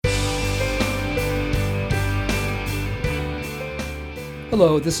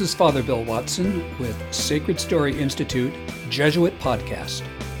Hello, this is Father Bill Watson with Sacred Story Institute Jesuit Podcast.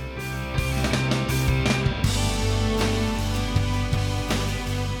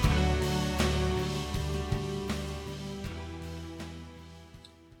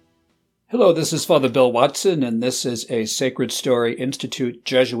 Hello, this is Father Bill Watson, and this is a Sacred Story Institute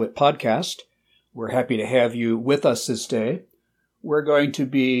Jesuit Podcast. We're happy to have you with us this day. We're going to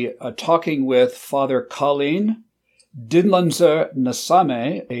be talking with Father Colleen Dinlunzer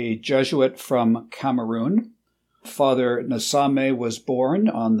Nsame, a Jesuit from Cameroon. Father Nsame was born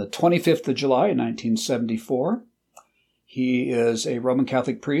on the 25th of July, 1974. He is a Roman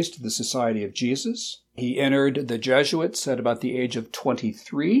Catholic priest of the Society of Jesus. He entered the Jesuits at about the age of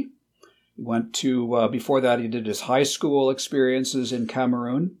 23. He went to, before that, he did his high school experiences in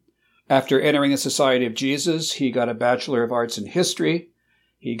Cameroon. After entering the Society of Jesus, he got a Bachelor of Arts in History.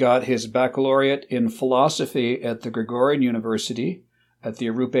 He got his baccalaureate in philosophy at the Gregorian University at the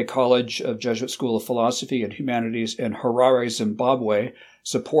Arupe College of Jesuit School of Philosophy and Humanities in Harare, Zimbabwe,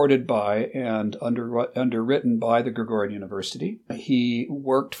 supported by and underwritten by the Gregorian University. He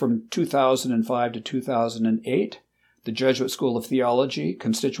worked from 2005 to 2008. The Jesuit School of Theology,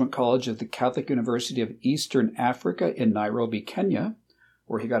 Constituent College of the Catholic University of Eastern Africa in Nairobi, Kenya,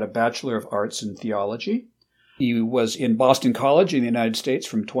 where he got a Bachelor of Arts in Theology. He was in Boston College in the United States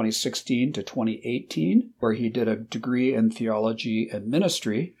from 2016 to 2018, where he did a degree in theology and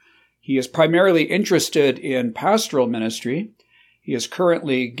ministry. He is primarily interested in pastoral ministry. He is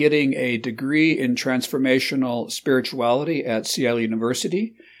currently getting a degree in transformational spirituality at Ciel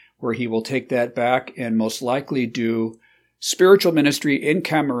University, where he will take that back and most likely do spiritual ministry in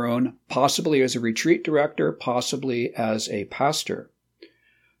Cameroon, possibly as a retreat director, possibly as a pastor.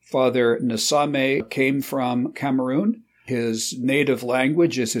 Father Nsame came from Cameroon. His native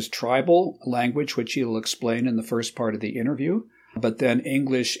language is his tribal language, which he will explain in the first part of the interview, but then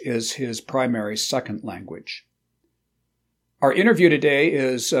English is his primary second language. Our interview today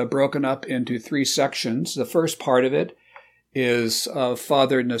is broken up into three sections. The first part of it is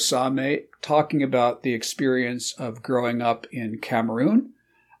Father Nsame talking about the experience of growing up in Cameroon,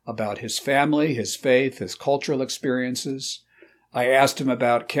 about his family, his faith, his cultural experiences. I asked him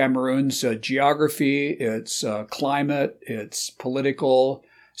about Cameroon's geography, its climate, its political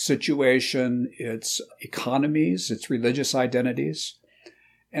situation, its economies, its religious identities.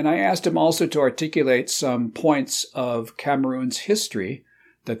 And I asked him also to articulate some points of Cameroon's history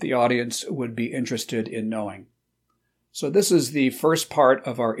that the audience would be interested in knowing. So this is the first part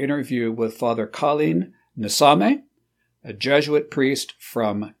of our interview with Father Colleen Nsame, a Jesuit priest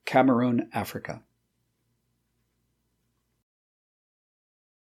from Cameroon, Africa.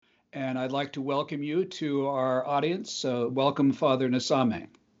 And I'd like to welcome you to our audience. Welcome, Father Nsame.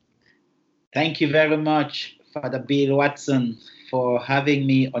 Thank you very much, Father Bill Watson, for having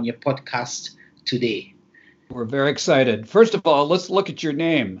me on your podcast today. We're very excited. First of all, let's look at your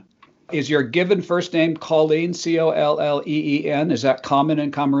name. Is your given first name Colleen, Colleen? Is that common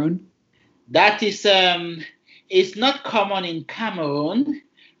in Cameroon? That is, it's not common in Cameroon.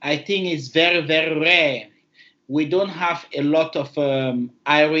 I think it's very, very rare. We don't have a lot of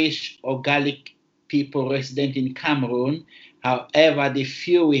Irish or Gaelic people resident in Cameroon. However, the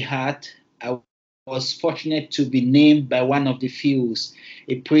few we had, I was fortunate to be named by one of the few,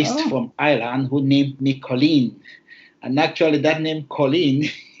 a priest from Ireland who named me Colleen. And actually that name Colleen,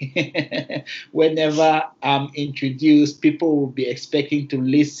 whenever I'm introduced, people will be expecting to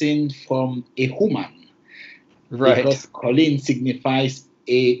listen from a woman. Right. Because Colleen signifies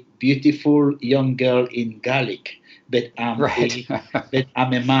a beautiful young girl in Gaelic, but I'm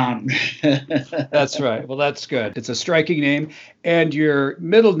a man. That's right. Well, that's good. It's a striking name. And your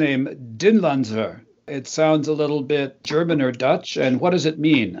middle name, Dinlunzer, it sounds a little bit German or Dutch. And what does it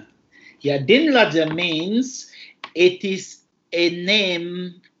mean? Yeah, Dinlunzer means it is a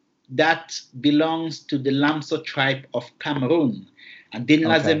name that belongs to the Lamso tribe of Cameroon. And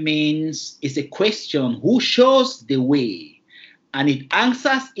Dinlunzer means it's a question, who shows the way? And it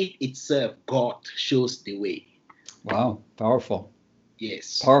answers it itself. God shows the way. Wow, powerful.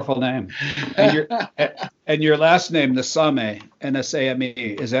 Yes. Powerful name. And your last name, Nsame,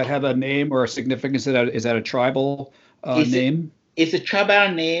 Nsame, does that have a name or a significance? Is that a tribal name? It's a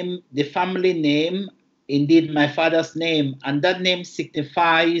tribal name, the family name, indeed my father's name. And that name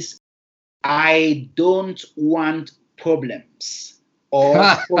signifies I don't want problems, or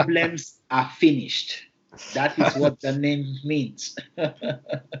problems are finished. That is what the name means.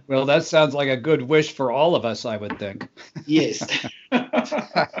 Well, that sounds like a good wish for all of us, I would think. Yes.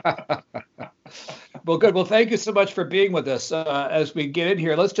 Well, good. Well, thank you so much for being with us. As we get in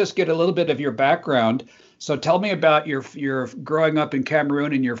here, let's just get a little bit of your background. So tell me about your growing up in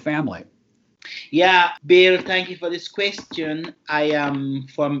Cameroon and your family. Yeah, Bill, thank you for this question. I am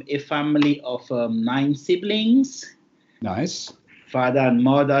from a family of 9 siblings. Nice. Father and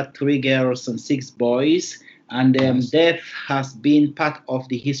mother, 3 girls and 6 boys. And Nice. death has been part of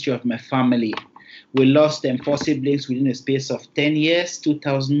the history of my family. We lost 4 siblings within a space of 10 years,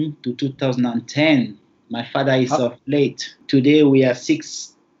 2000 to 2010. My father is of late. Today we are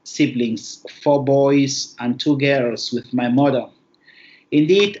 6 siblings, 4 boys and 2 girls with my mother.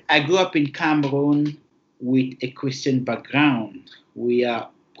 Indeed, I grew up in Cameroon with a Christian background. We are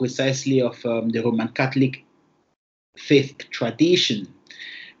precisely of the Roman Catholic faith tradition,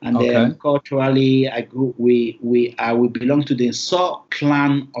 and culturally, we belong to the Nso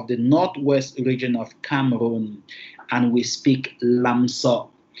clan of the northwest region of Cameroon, and we speak Lamso,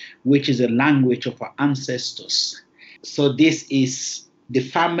 which is a language of our ancestors. So this is the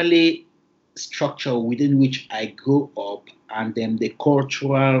family structure within which I grew up, and then the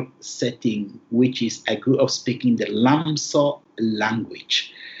cultural setting, which is I grew up speaking the Lamso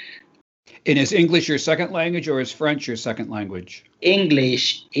language. And is English your second language or is French your second language?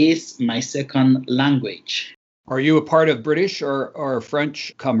 English is my second language. Are you a part of British or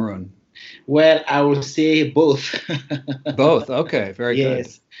French Cameroon? Well, I would say both. Both. Okay, very good.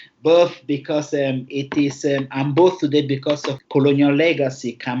 Yes, both because it is, I'm both today because of colonial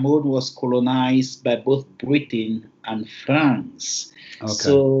legacy. Cameroon was colonized by both Britain and France. Okay.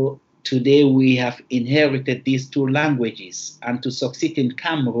 So today we have inherited these 2 languages, and to succeed in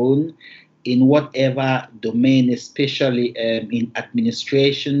Cameroon, in whatever domain, especially in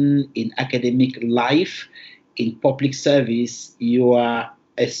administration, in academic life, in public service, you are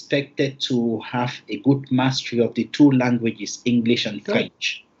expected to have a good mastery of the 2 languages, English and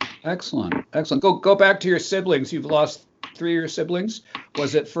French. Excellent. Excellent. Go back to your siblings. You've lost 3 of your siblings.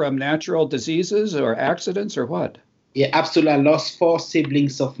 Was it from natural diseases or accidents or what? Yeah, absolutely. I lost 4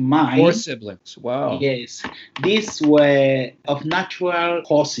 siblings of mine. 4 siblings. Wow. Yes. These were of natural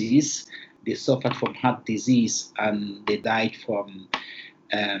causes. They suffered from heart disease and they died from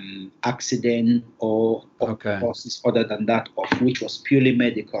accident or causes other than that, of which was purely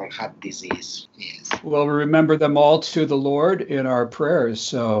medical heart disease. Yes. Well, we remember them all to the Lord in our prayers.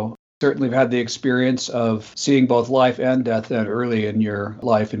 So certainly have had the experience of seeing both life and death then early in your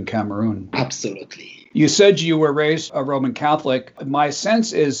life in Cameroon. Absolutely. You said you were raised a Roman Catholic. My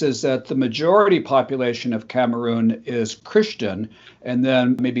sense is that the majority population of Cameroon is Christian, and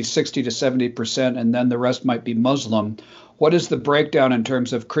then maybe 60 to 70%, and then the rest might be Muslim. What is the breakdown in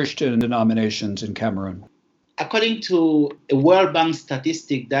terms of Christian denominations in Cameroon? According to a World Bank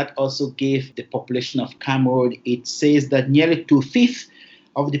statistic that also gave the population of Cameroon, it says that nearly 2/5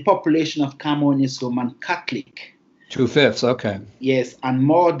 of the population of Cameroon is Roman Catholic. 2/5, okay. Yes, and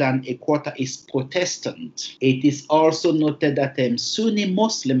more than a quarter is Protestant. It is also noted that Sunni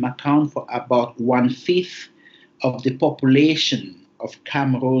Muslim account for about 1/5 of the population of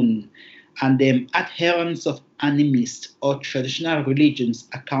Cameroon, and the adherents of animist or traditional religions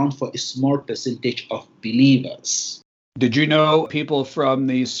account for a small percentage of believers. Did you know people from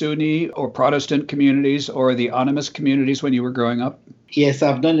the Sunni or Protestant communities or the animist communities when you were growing up? Yes,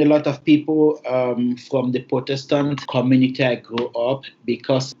 I've known a lot of people from the Protestant community I grew up,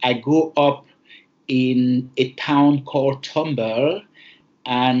 because I grew up in a town called Tombeur,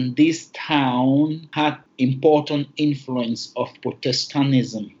 and this town had important influence of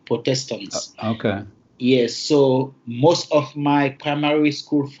Protestants. Okay. Yes, so most of my primary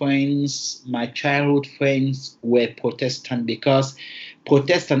school friends, my childhood friends were Protestant, because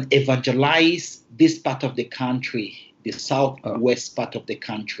Protestant evangelized this part of the country, the southwest part of the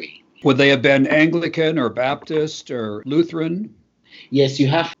country. Would they have been Anglican or Baptist or Lutheran? Yes, you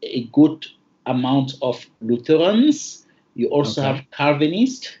have a good amount of Lutherans. You also have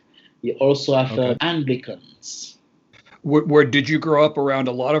Calvinists. You also have Anglicans. Did you grow up around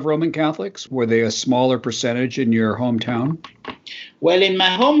a lot of Roman Catholics? Were they a smaller percentage in your hometown? Well, in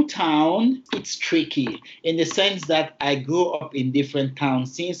my hometown, it's tricky in the sense that I grew up in different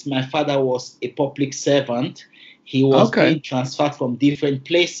towns. Since my father was a public servant, he was being transferred from different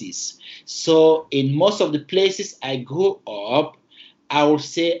places. So in most of the places I grew up, I would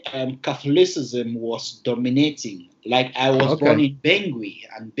say Catholicism was dominating. Like I was born in Bangui,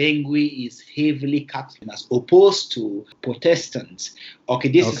 and Bangui is heavily Catholic as opposed to Protestants.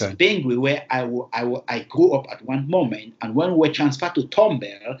 This is Bangui where I grew up at one moment, and when we were transferred to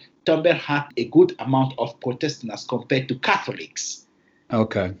Tombeur, Tombeur had a good amount of Protestants as compared to Catholics.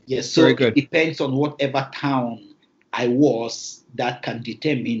 Okay. Yes, so very good. It depends on whatever town I was that can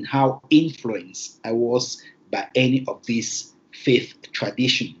determine how influenced I was by any of these faith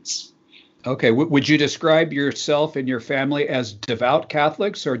traditions. Okay. Would you describe yourself and your family as devout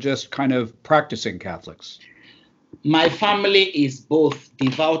Catholics or just kind of practicing Catholics? My family is both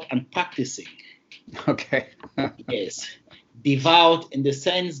devout and practicing. Okay. Yes, devout in the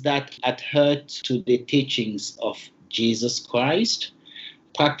sense that adhered to the teachings of Jesus Christ.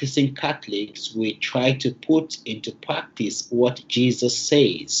 Practicing Catholics, we try to put into practice what Jesus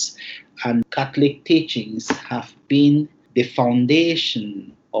says. And Catholic teachings have been the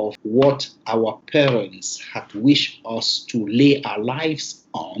foundation of what our parents had wished us to lay our lives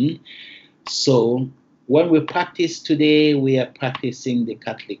on. So when we practice today, we are practicing the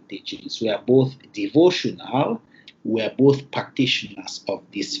Catholic teachings. We are both devotional, we are both practitioners of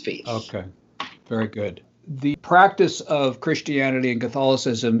this faith. Okay. Very good. The practice of Christianity and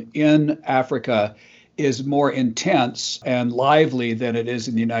Catholicism in Africa is more intense and lively than it is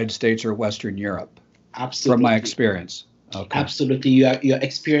in the United States or Western Europe, Absolutely. from my experience. Okay. Absolutely. Your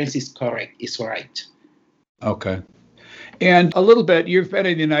experience is correct. It's right. Okay. And a little bit, you've been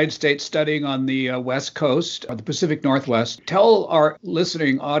in the United States studying on the West Coast, the Pacific Northwest. Tell our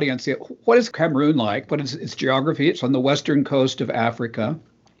listening audience, what is Cameroon like? What is its geography? It's on the western coast of Africa.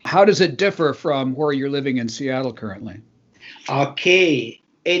 How does it differ from where you're living in Seattle currently? Okay.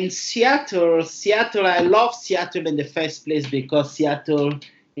 In Seattle, I love Seattle in the first place because Seattle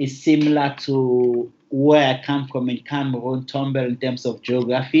is similar to where I come from in Cameroon, Tomball in terms of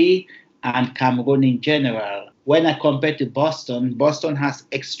geography, and Cameroon in general. When I compare to Boston, Boston has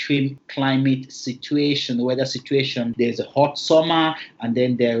extreme climate situation, weather situation. There's a hot summer and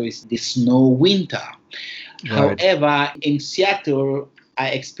then there is the snow winter. Right. However, in Seattle, I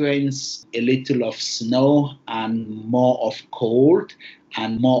experience a little of snow and more of cold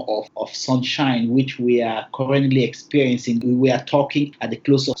and more of sunshine, which we are currently experiencing. We are talking at the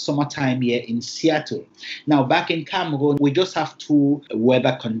close of summertime here in Seattle. Now, back in Cameroon, we just have two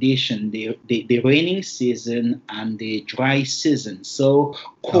weather conditions, the raining season and the dry season. So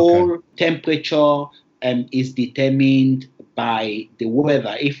cold temperature is determined by the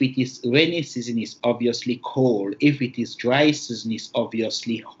weather. If it is rainy season, it's obviously cold. If it is dry season, it's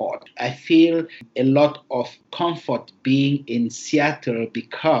obviously hot. I feel a lot of comfort being in Seattle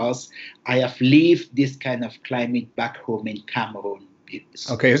because I have lived this kind of climate back home in Cameroon.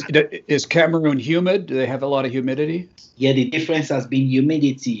 Okay, is Cameroon humid? Do they have a lot of humidity? Yeah, the difference has been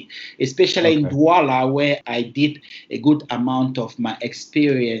humidity, especially in Douala, where I did a good amount of my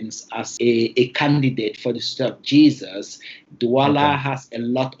experience as a candidate for the Student of Jesus. Douala has a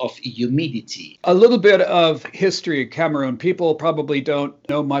lot of humidity. A little bit of history of Cameroon. People probably don't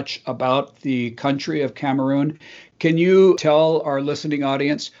know much about the country of Cameroon. Can you tell our listening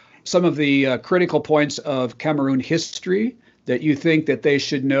audience some of the critical points of Cameroon history that you think that they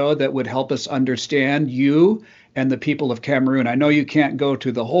should know that would help us understand you and the people of Cameroon? I know you can't go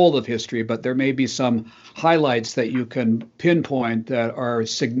to the whole of history, but there may be some highlights that you can pinpoint that are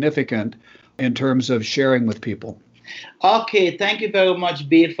significant in terms of sharing with people. Okay, thank you very much,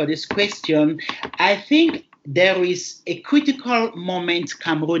 Bill, for this question. I think there is a critical moment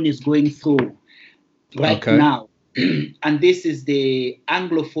Cameroon is going through right now, and this is the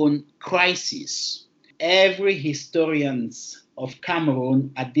Anglophone crisis. Every historian of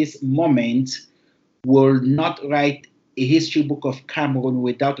Cameroon at this moment will not write a history book of Cameroon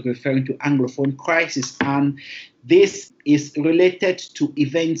without referring to Anglophone crisis. And this is related to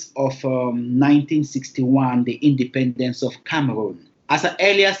events of 1961, the independence of Cameroon. As I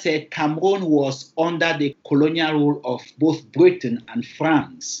earlier said, Cameroon was under the colonial rule of both Britain and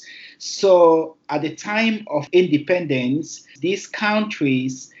France. So at the time of independence, these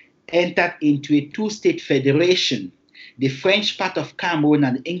countries entered into a two-state federation, the French part of Cameroon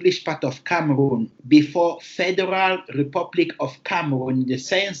and the English part of Cameroon, before Federal Republic of Cameroon, in the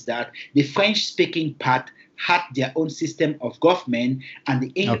sense that the French-speaking part had their own system of government and the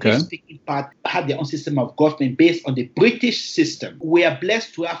English-speaking part had their own system of government based on the British system. We are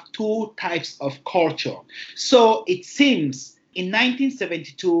blessed to have two types of culture. So it seems in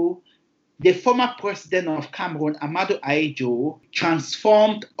 1972, the former president of Cameroon, Amadou Ahidjo,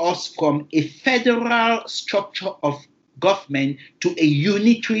 transformed us from a federal structure of government to a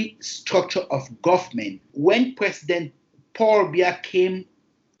unitary structure of government. When President Paul Biya came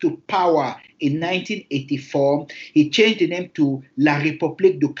to power in 1984, he changed the name to La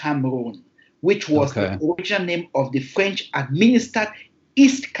République du Cameroun, which was the original name of the French-administered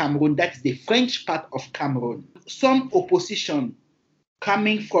East Cameroon, that is the French part of Cameroon. Some opposition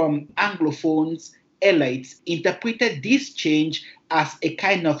coming from Anglophones, elites, interpreted this change as a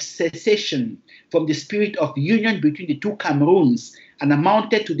kind of cessation from the spirit of union between the two Cameroons and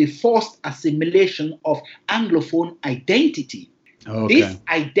amounted to the forced assimilation of Anglophone identity. Okay. This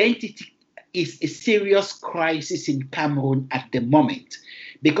identity is a serious crisis in Cameroon at the moment,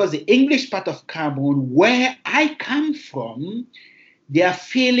 because the English part of Cameroon, where I come from, they are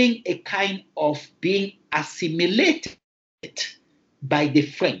feeling a kind of being assimilated by the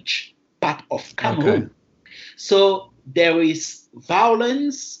French part of Cameroon. Okay. So there is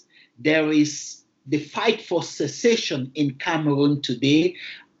violence, there is the fight for secession in Cameroon today.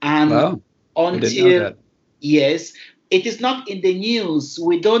 And wow. I didn't know that. Yes, it is not in the news.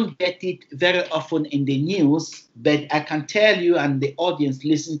 We don't get it very often in the news, but I can tell you and the audience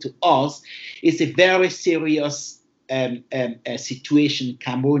listening to us, it's a very serious situation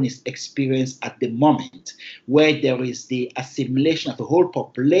Cameroon is experiencing at the moment, where there is the assimilation of the whole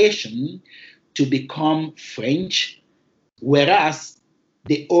population to become French, whereas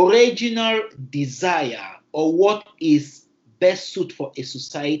the original desire, or what is best suit for a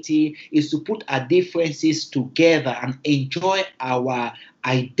society, is to put our differences together and enjoy our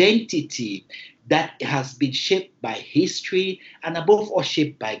identity that has been shaped by history and above all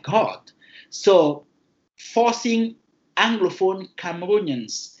shaped by God. So forcing Anglophone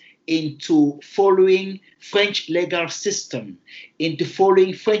Cameroonians into following French legal system, into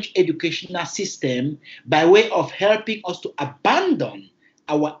following French educational system, by way of helping us to abandon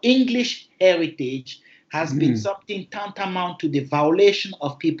our English heritage, has been something tantamount to the violation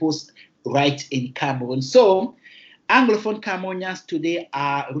of people's rights in Cameroon. So Anglophone Cameroonians today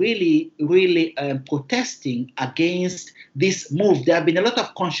are really protesting against this move. There have been a lot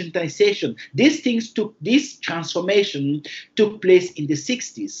of conscientization. This transformation took place in the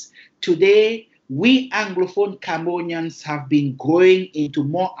 60s. Today, we Anglophone Cameroonians have been growing into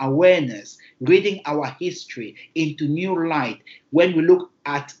more awareness, reading our history into new light. When we look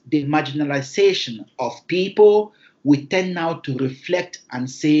at the marginalization of people, we tend now to reflect and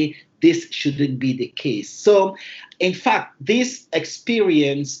say, this shouldn't be the case. So, in fact, this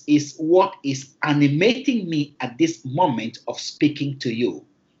experience is what is animating me at this moment of speaking to you.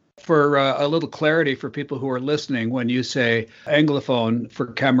 For a little clarity for people who are listening, when you say Anglophone for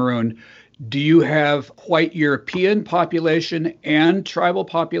Cameroon, do you have white European population and tribal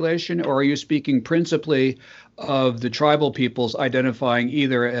population, or are you speaking principally of the tribal peoples identifying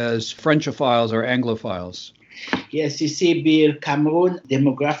either as Frencophiles or Anglophiles? Yes, you see, Bill, Cameroon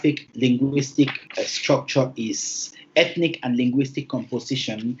demographic linguistic structure is ethnic and linguistic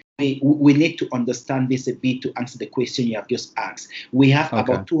composition. We need to understand this a bit to answer the question you have just asked. We have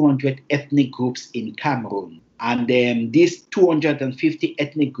about 200 ethnic groups in Cameroon, and these 250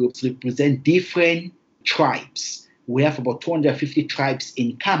 ethnic groups represent different tribes. We have about 250 tribes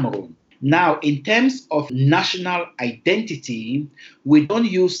in Cameroon. Now, in terms of national identity, we don't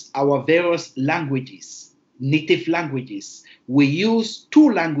use our various languages, native languages. We use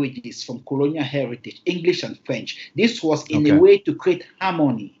two languages from colonial heritage, English and French. This was in a way to create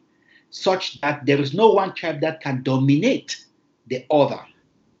harmony, such that there is no one tribe that can dominate the other.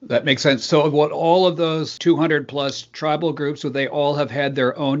 That makes sense. So what, all of those 200 plus tribal groups, would they all have had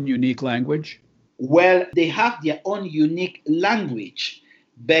their own unique language? Well, they have their own unique language,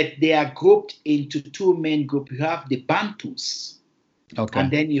 but they are grouped into two main groups. You have the Bantus,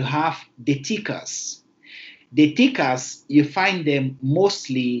 and then you have the Tikas. The Tikas, you find them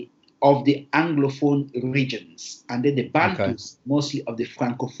mostly of the Anglophone regions, and then the Bantus, mostly of the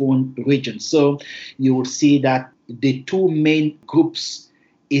Francophone regions. So you will see that the two main groups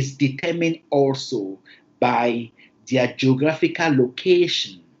is determined also by their geographical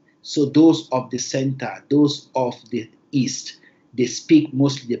location. So those of the center, those of the east, they speak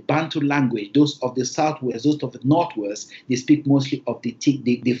mostly the Bantu language. Those of the southwest, those of the northwest, they speak mostly of the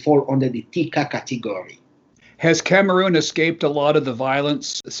they fall under the Tika category. Has Cameroon escaped a lot of the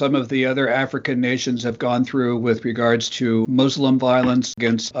violence some of the other African nations have gone through with regards to Muslim violence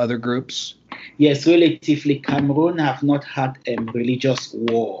against other groups? Yes, relatively, Cameroon have not had a religious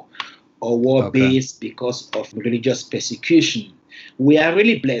war or war based because of religious persecution. We are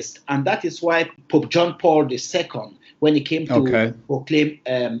really blessed, and that is why Pope John Paul II, when he came to proclaim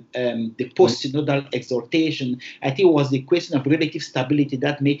the post-synodal exhortation, I think it was the question of relative stability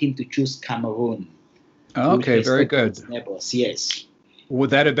that made him to choose Cameroon. Okay, very good. Neighbors, yes. Would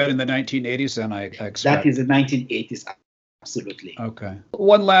that have been in the 1980s then, I expect? That is the 1980s, absolutely. Okay.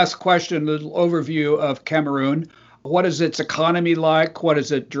 One last question, a little overview of Cameroon. What is its economy like? What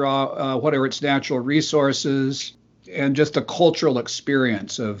does it draw? What are its natural resources? And just the cultural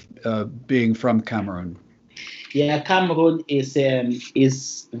experience of being from Cameroon. Yeah, Cameroon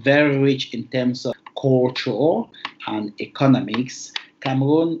is very rich in terms of culture and economics,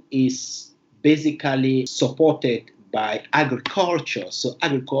 Cameroon is basically supported by agriculture. So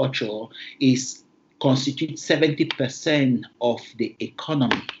agriculture constitutes 70% of the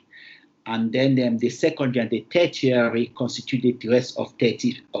economy. And then the secondary and the tertiary constitute the rest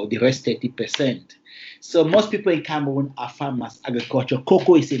 30%. So most people in Cameroon are farmers, agriculture.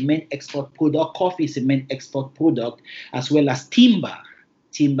 Cocoa is a main export product, coffee is a main export product, as well as timber.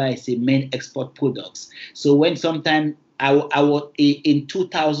 Timber is a main export product. So when sometime in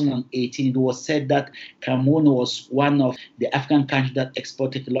 2018, it was said that Cameroon was one of the African countries that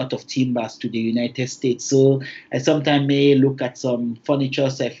exported a lot of timbers to the United States. So I sometimes may look at some furniture,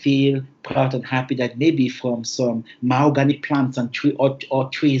 I feel proud and happy that maybe from some mahogany plants and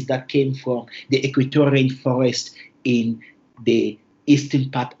trees that came from the equatorial forest in the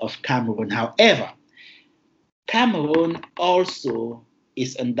eastern part of Cameroon. However, Cameroon also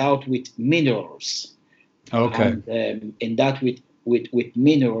is endowed with minerals. Okay. And endowed with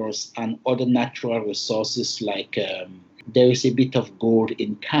minerals and other natural resources, like there is a bit of gold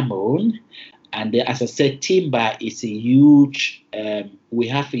in Cameroon. And as I said, timber is we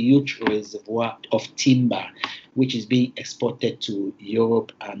have a huge reservoir of timber, which is being exported to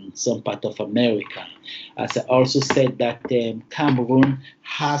Europe and some part of America. As I also said, that Cameroon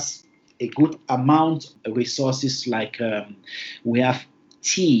has a good amount of resources, like we have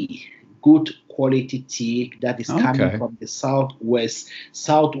tea, good quality tea that is coming from the southwest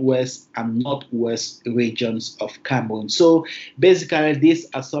and northwest regions of Cameroon. So basically, these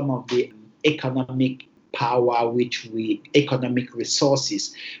are some of the economic economic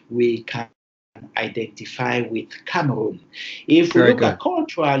resources we can identify with Cameroon. If we look at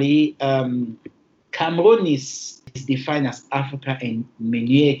culturally, Cameroon is defined as Africa in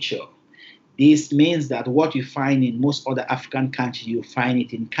miniature. This means that what you find in most other African countries, you find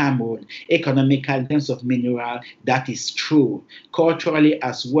it in Cameroon. Economically, in terms of mineral, that is true. Culturally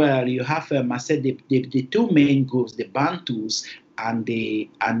as well, you have, I said, the two main groups, the Bantus and the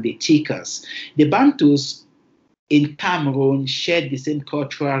Chikas. The Bantus in Cameroon share the same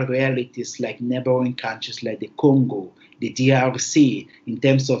cultural realities like neighboring countries like the Congo, the DRC. In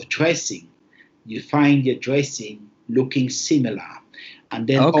terms of dressing, you find your dressing looking similar. And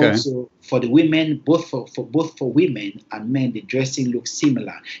then also for the women, both for women and men, the dressing looks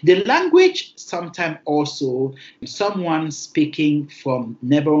similar. The language, sometimes also, someone speaking from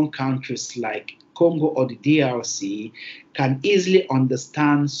neighboring countries like Congo or the DRC can easily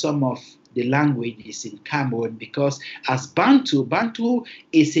understand some of the languages in Cameroon, because as Bantu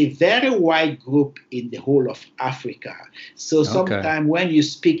is a very wide group in the whole of Africa. So sometimes when you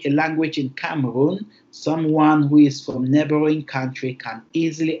speak a language in Cameroon, someone who is from neighboring country can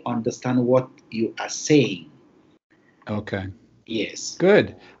easily understand what you are saying. Okay. Yes.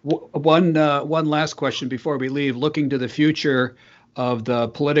 Good. One last question before we leave. Looking to the future of the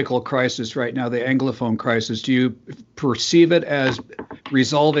political crisis right now, the Anglophone crisis, do you perceive it as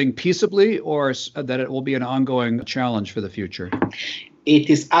resolving peaceably, or that it will be an ongoing challenge for the future? It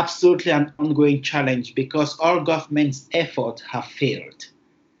is absolutely an ongoing challenge, because all government's efforts have failed.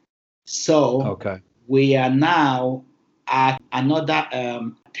 So we are now at another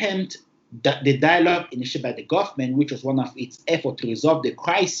attempt. That the dialogue initiated by the government, which was one of its efforts to resolve the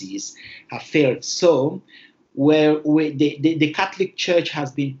crisis, have failed. So the Catholic Church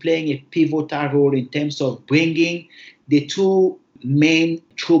has been playing a pivotal role in terms of bringing the two main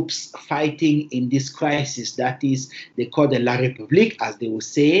troops fighting in this crisis. That is, they call the La République, as they will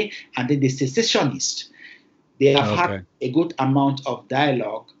say, and then the secessionists. They have had a good amount of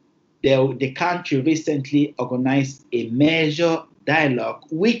dialogue. The country recently organized a major dialogue,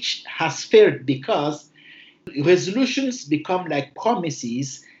 which has failed because resolutions become like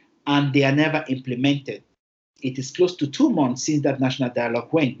promises and they are never implemented. It is close to 2 months since that national dialogue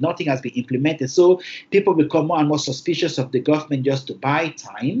went. Nothing has been implemented. So people become more and more suspicious of the government just to buy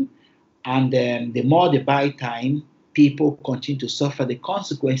time. And the more they buy time, people continue to suffer the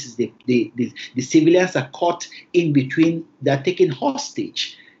consequences. The civilians are caught in between. They're taken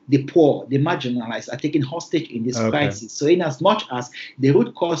hostage. The poor, the marginalized are taken hostage in this crisis. So in as much as the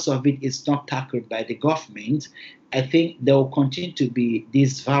root cause of it is not tackled by the government, I think there will continue to be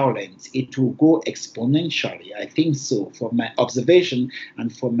this violence. It will go exponentially. I think so, from my observation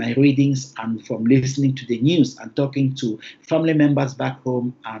and from my readings and from listening to the news and talking to family members back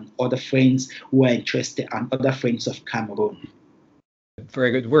home and other friends who are interested and other friends of Cameroon.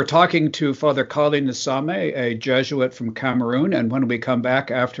 Very good. We're talking to Father Colin Nsame, a Jesuit from Cameroon. And when we come back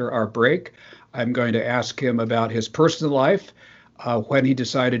after our break, I'm going to ask him about his personal life, when he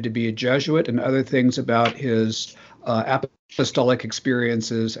decided to be a Jesuit, and other things about his apostolic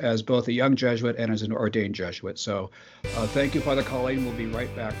experiences as both a young Jesuit and as an ordained Jesuit. So thank you, Father Colleen. We'll be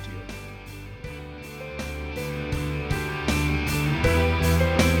right back to you.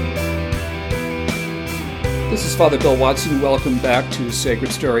 This is Father Bill Watson. Welcome back to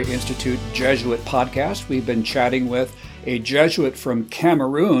Sacred Story Institute Jesuit Podcast. We've been chatting with a Jesuit from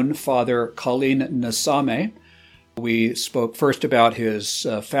Cameroon, Father Colleen Nsame. We spoke first about his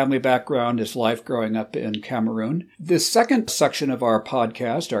family background, his life growing up in Cameroon. This second section of our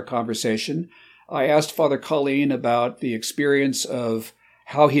podcast, our conversation, I asked Father Colleen about the experience of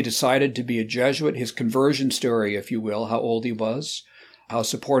how he decided to be a Jesuit, his conversion story, if you will, how old he was, how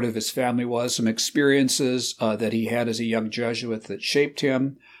supportive his family was, some experiences that he had as a young Jesuit that shaped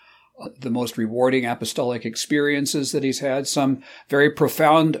him, the most rewarding apostolic experiences that he's had, some very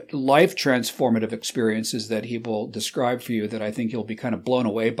profound life transformative experiences that he will describe for you that I think you'll be kind of blown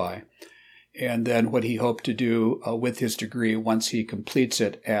away by, and then what he hoped to do with his degree once he completes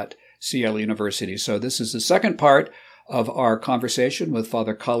it at Ciel University. So this is the second part of our conversation with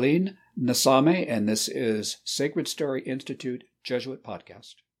Father Colleen Nsame, and this is Sacred Story Institute Jesuit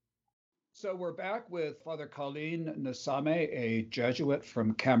Podcast. So we're back with Father Colleen Nsame, a Jesuit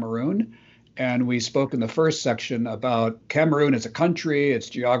from Cameroon, and we spoke in the first section about Cameroon as a country, its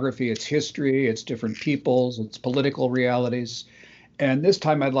geography, its history, its different peoples, its political realities. And this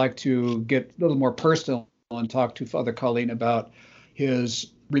time I'd like to get a little more personal and talk to Father Colleen about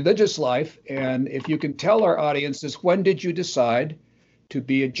his religious life. And if you can tell our audiences, when did you decide to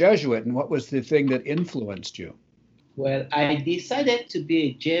be a Jesuit, and what was the thing that influenced you? Well, I decided to be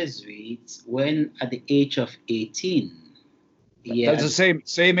a Jesuit when at the age of 18. Yeah. That's the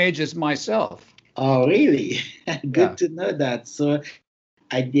same age as myself. Oh, really? Good to know that. So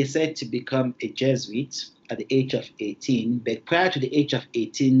I decided to become a Jesuit at the age of 18. But prior to the age of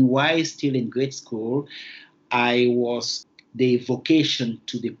 18, while still in grade school, the vocation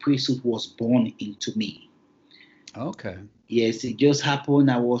to the priesthood was born into me. Okay. Yes, it just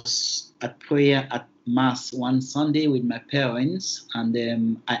happened. I was at prayer at Mass one Sunday with my parents,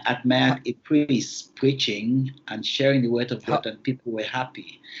 and I admired a priest preaching and sharing the word of God, and people were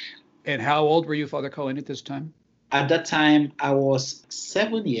happy. And how old were you, Father Colleen, at this time? At that time, I was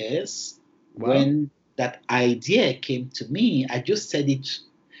 7 years. Wow. When that idea came to me. I just said it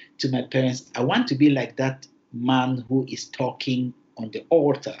to my parents. I want to be like that man who is talking on the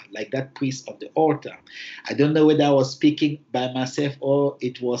altar, like that priest of the altar. I don't know whether I was speaking by myself or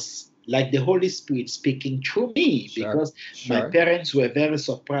it was like the Holy Spirit speaking through me, because my parents were very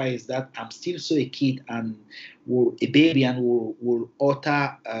surprised that I'm still so a kid and a baby and will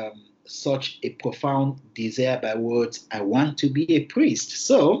utter such a profound desire by words. I want to be a priest.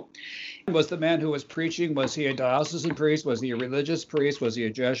 So, was the man who was preaching, was he a diocesan priest? Was he a religious priest? Was he a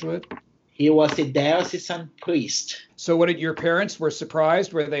Jesuit? He was a diocesan priest. So what did your parents were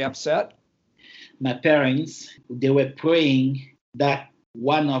surprised? Were they upset? My parents, they were praying that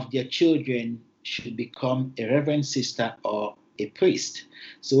one of their children should become a reverend sister or a priest.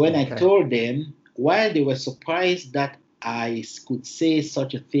 So when I told them, while they were surprised that I could say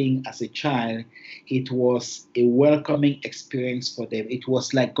such a thing as a child, it was a welcoming experience for them. It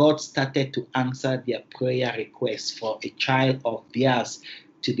was like God started to answer their prayer request for a child of theirs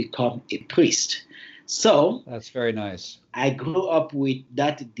to become a priest. So that's very nice. I grew up with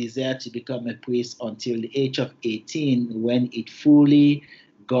that desire to become a priest until the age of 18, when it fully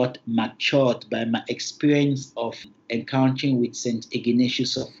got matured by my experience of encountering with St.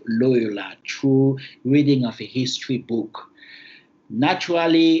 Ignatius of Loyola through reading of a history book.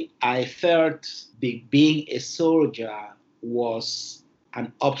 Naturally, I felt being a soldier was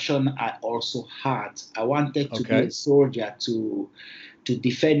an option I also had. I wanted to be a soldier to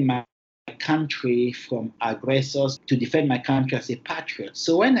defend my country from aggressors, to defend my country as a patriot.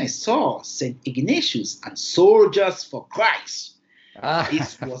 So when I saw St. Ignatius and Soldiers for Christ,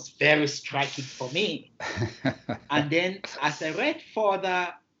 this was very striking for me. And then as I read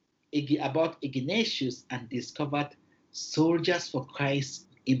further about Ignatius and discovered Soldiers for Christ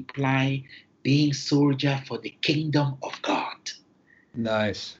imply being soldier for the kingdom of God.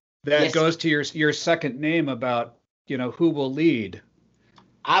 Nice. That goes to your second name about, who will lead.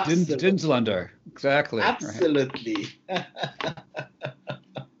 Absolutely. Dinselander. Exactly. Absolutely. Right.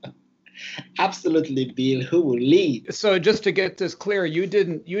 Absolutely, Bill. Who will lead? So just to get this clear, you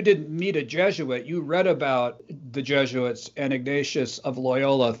didn't meet a Jesuit. You read about the Jesuits and Ignatius of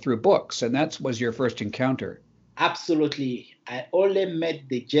Loyola through books, and that was your first encounter. Absolutely. I only met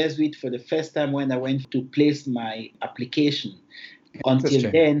the Jesuit for the first time when I went to place my application.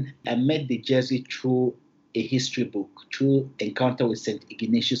 Until then, I met the Jesuit through a history book, through encounter with St.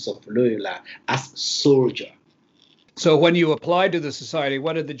 Ignatius of Loyola as soldier. So when you applied to the society,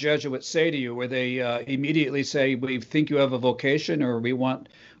 what did the Jesuits say to you? Were they immediately say, "We think you have a vocation," or "We want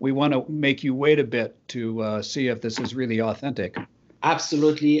to make you wait a bit to see if this is really authentic"?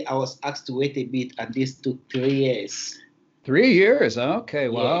 Absolutely, I was asked to wait a bit, and this took 3 years. 3 years. Okay,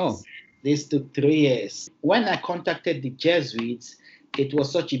 wow. Yes, this took 3 years. When I contacted the Jesuits, it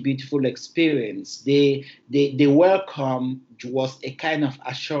was such a beautiful experience. The welcome was a kind of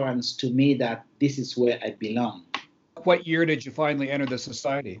assurance to me that this is where I belong. What year did you finally enter the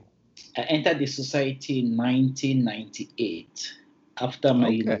society? I entered the society in 1998 after my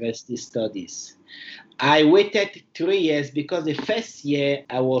Okay. university studies. I waited 3 years because the first year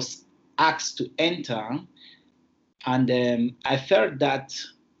I was asked to enter, and I felt that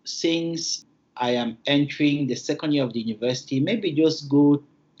since I am entering the second year of the university, maybe just go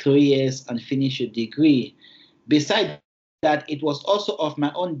 3 years and finish a degree. Besides that, it was also of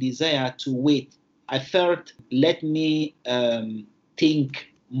my own desire to wait. I felt, let me think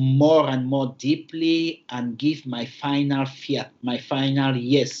more and more deeply and give my final fiat, my final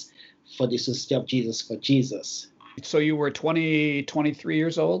yes for the Society of Jesus for Jesus. So you were 20, 23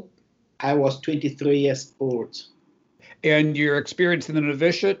 years old? I was 23 years old. And your experience in the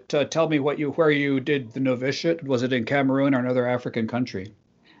novitiate, tell me where you did the novitiate. Was it in Cameroon or another African country?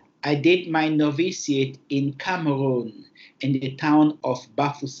 I did my novitiate in Cameroon, in the town of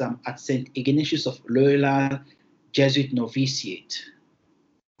Bafoussam at St. Ignatius of Loyola Jesuit Novitiate.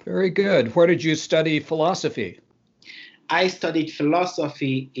 Very good. Where did you study philosophy? I studied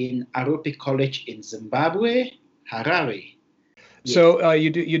philosophy in Arupi College in Zimbabwe, Harare. So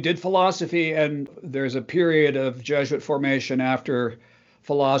you did philosophy, and there's a period of Jesuit formation after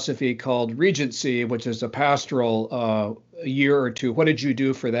philosophy called Regency, which is a pastoral a year or two. What did you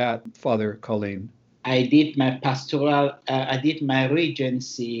do for that, Father Colleen? I did my pastoral, I did my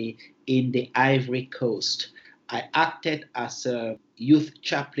regency in the Ivory Coast. I acted as a youth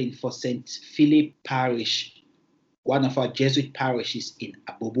chaplain for St. Philip Parish, one of our Jesuit parishes in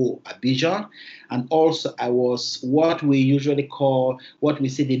Abobo, Abidjan. And also I was what we usually call, what we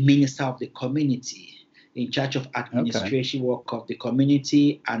say, the minister of the community, in charge of administration work of the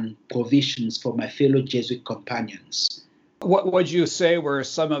community and provisions for my fellow Jesuit companions. What would you say were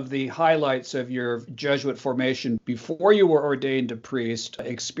some of the highlights of your Jesuit formation before you were ordained a priest,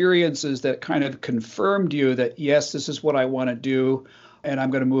 experiences that kind of confirmed you that, yes, this is what I want to do, and I'm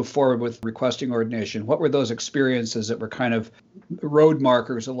going to move forward with requesting ordination? What were those experiences that were kind of road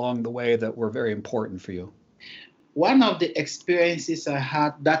markers along the way that were very important for you? One of the experiences I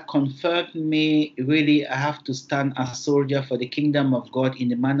had that confirmed me, really, I have to stand as a soldier for the kingdom of God in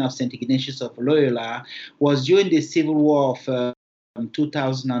the manner of St. Ignatius of Loyola, was during the Civil War of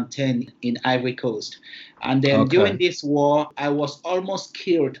 2010 in Ivory Coast. And then during this war, I was almost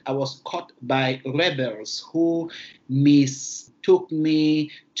killed. I was caught by rebels who mistook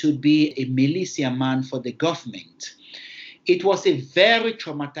me to be a militia man for the government. It was a very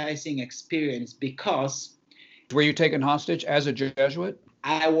traumatizing experience because... Were you taken hostage as a Jesuit?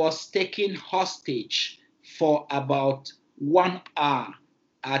 I was taken hostage for about 1 hour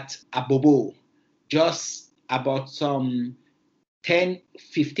at Abobo, just about some 10,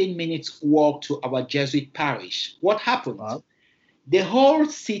 15 minutes walk to our Jesuit parish. What happened? Wow. The whole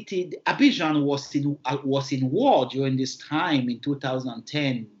city, Abidjan was in war during this time in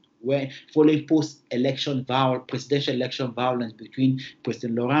 2010, when following post-election presidential election violence between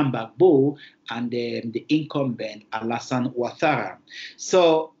President Laurent Gbagbo and the incumbent Alassane Ouattara.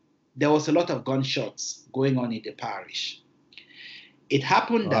 So there was a lot of gunshots going on in the parish. It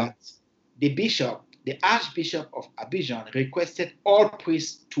happened that the Archbishop of Abidjan, requested all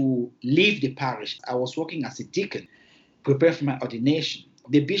priests to leave the parish. I was working as a deacon, prepared for my ordination.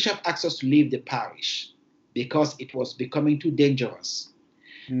 The bishop asked us to leave the parish because it was becoming too dangerous.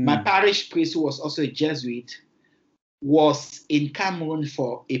 My parish priest, who was also a Jesuit, was in Cameroon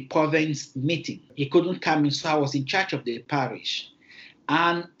for a province meeting. He couldn't come in, so I was in charge of the parish.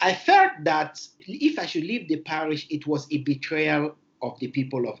 And I felt that if I should leave the parish, it was a betrayal of the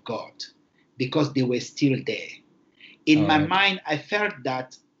people of God because they were still there. In my mind, I felt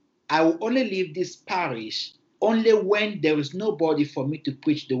that I will only leave this parish only when there is nobody for me to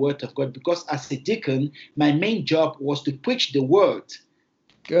preach the word of God, because as a deacon, my main job was to preach the word.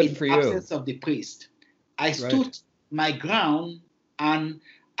 Good for you. In absence of the priest. I stood my ground and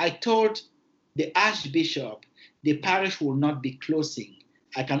I told the Archbishop, the parish will not be closing.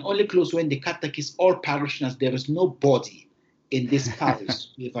 I can only close when the catechist, all parishioners, there is nobody in this parish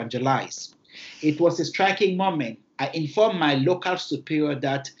to evangelize. It was a striking moment. I informed my local superior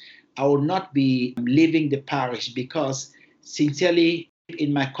that I will not be leaving the parish because, sincerely,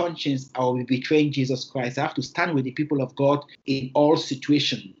 in my conscience I will be betraying Jesus Christ. I have to stand with the people of God in all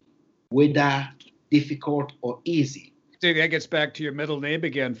situations, whether difficult or easy. See, that gets back to your middle name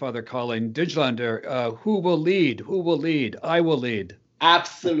again, Father Colin Digelander. Who will lead? Who will lead? I will lead.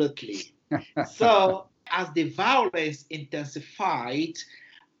 Absolutely. So as the violence intensified,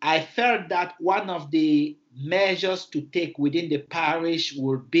 I felt that one of the measures to take within the parish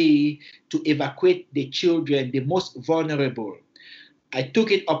would be to evacuate the children, the most vulnerable. I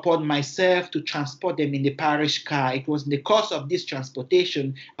took it upon myself to transport them in the parish car. It was in the course of this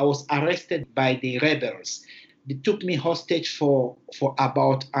transportation I was arrested by the rebels. They took me hostage for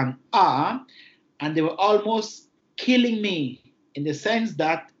about an hour, and they were almost killing me in the sense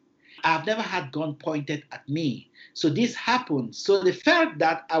that I've never had gun pointed at me. So this happened. So they felt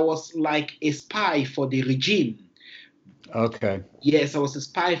that I was like a spy for the regime. Okay. Yes, I was a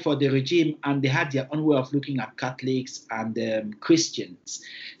spy for the regime, and they had their own way of looking at Catholics and Christians.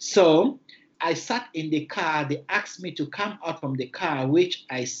 So I sat in the car. They asked me to come out from the car, which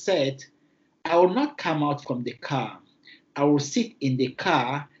I said, I will not come out from the car. I will sit in the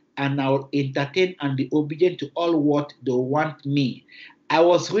car and I will entertain and be obedient to all what they want me. I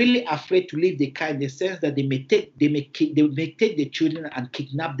was really afraid to leave the car in the sense that they may take the children and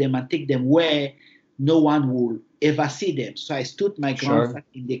kidnap them and take them where no one will ever see them. So I stood my ground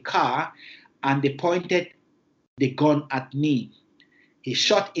in the car, and they pointed the gun at me. He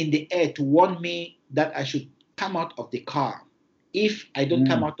shot in the air to warn me that I should come out of the car. If I don't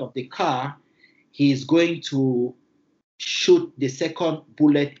come out of the car, he is going to shoot the second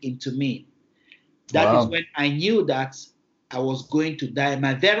bullet into me. That is when I knew that I was going to die.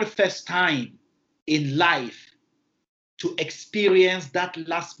 My very first time in life to experience that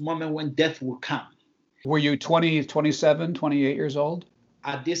last moment when death will come. Were you 20, 27, 28 years old?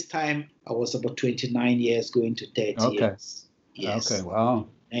 At this time, I was about 29 years, going to 30 years. Yes. Okay, wow.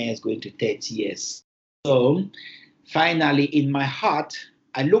 9 years, going to 30 years. So finally, in my heart,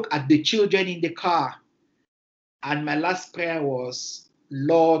 I look at the children in the car, and my last prayer was,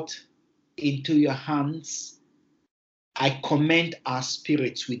 Lord, into your hands, I commend our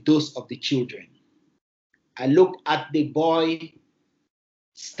spirits with those of the children. I looked at the boy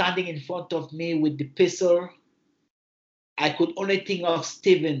standing in front of me with the pistol. I could only think of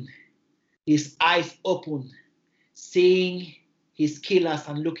Stephen, his eyes open, seeing his killers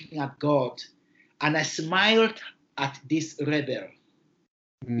and looking at God. And I smiled at this rebel.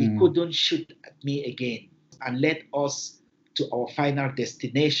 He couldn't shoot at me again and led us to our final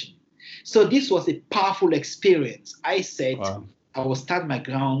destination. So this was a powerful experience. I said, I will stand my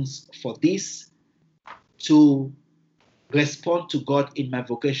grounds for this to respond to God in my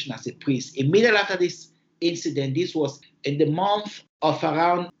vocation as a priest. Immediately after this incident, this was in the month of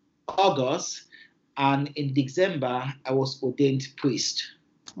around August, and in December, I was ordained priest.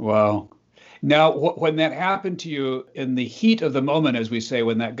 Wow. Now, when that happened to you in the heat of the moment, as we say,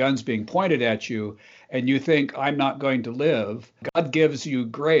 when that gun's being pointed at you and you think, I'm not going to live, God gives you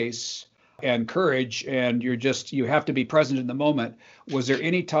grace and courage, and you have to be present in the moment. Was there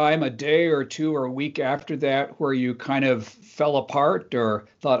any time, a day or two or a week after that, where you kind of fell apart or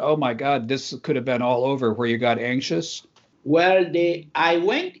thought, oh my God, this could have been all over, where you got anxious? Well, I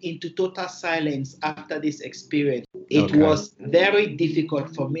went into total silence after this experience. It was very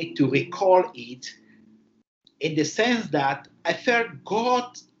difficult for me to recall it, in the sense that I felt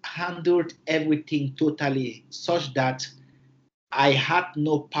God handled everything totally, such that I had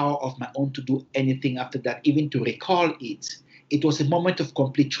no power of my own to do anything after that, even to recall it. It was a moment of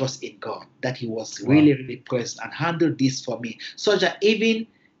complete trust in God, that He was really, really present and handled this for me, such that even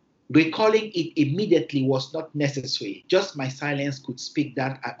recalling it immediately was not necessary. Just my silence could speak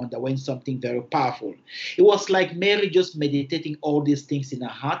that I underwent something very powerful. It was like Mary just meditating all these things in her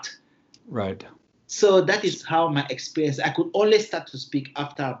heart. Right. So that is how my experience. I could only start to speak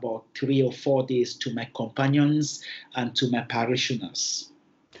after about 3 or 4 days to my companions and to my parishioners.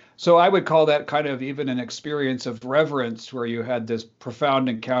 So I would call that kind of even an experience of reverence, where you had this profound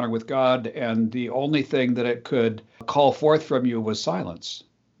encounter with God, and the only thing that it could call forth from you was silence.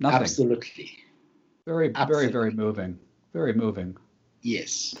 Nothing. Absolutely. Very, very moving. Very moving.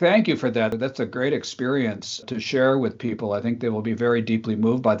 Yes. Thank you for that. That's a great experience to share with people. I think they will be very deeply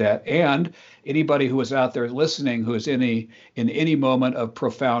moved by that. And anybody who is out there listening, who is in any moment of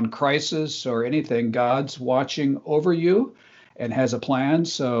profound crisis or anything, God's watching over you and has a plan.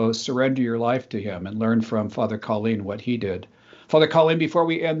 So surrender your life to Him and learn from Father Colin what he did. Father Colin, before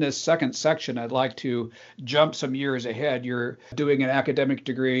we end this second section, I'd like to jump some years ahead. You're doing an academic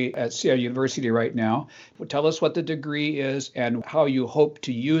degree at Seattle University right now. Tell us what the degree is and how you hope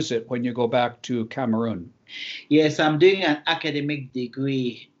to use it when you go back to Cameroon. Yes, I'm doing an academic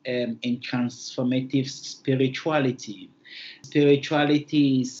degree in transformative spirituality.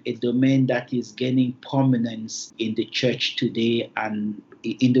 Spirituality is a domain that is gaining prominence in the church today and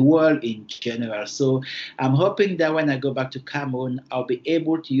in the world in general. So I'm hoping that when I go back to Cameroon, I'll be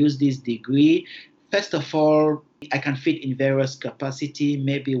able to use this degree. First of all, I can fit in various capacity,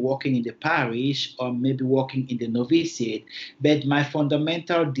 maybe working in the parish or maybe working in the novitiate. But my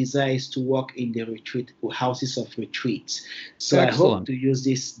fundamental desire is to work in the retreat houses of retreats. So I hope Excellent. to use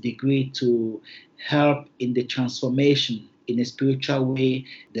this degree to help in the transformation in a spiritual way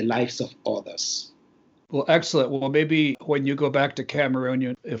the lives of others. Well, excellent. Well, maybe when you go back to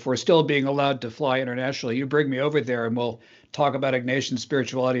Cameroon, if we're still being allowed to fly internationally, you bring me over there and we'll talk about Ignatian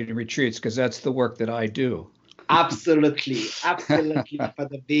spirituality and retreats because that's the work that I do. Absolutely, absolutely,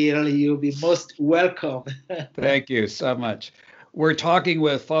 Father Bill. You'll be most welcome. Thank you so much. We're talking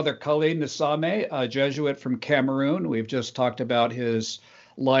with Father Colleen Nsame, a Jesuit from Cameroon. We've just talked about his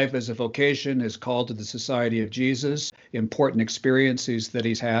life as a vocation, his call to the Society of Jesus, important experiences that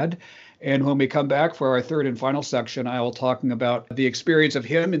he's had. And when we come back for our third and final section, I will talking about the experience of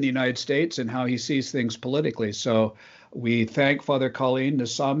him in the United States and how he sees things politically. So we thank Father Colleen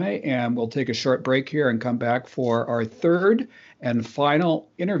Nsame, and we'll take a short break here and come back for our third and final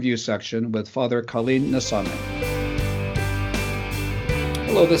interview section with Father Colleen Nsame.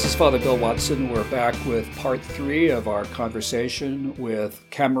 Hello, this is Father Bill Watson. We're back with part 3 of our conversation with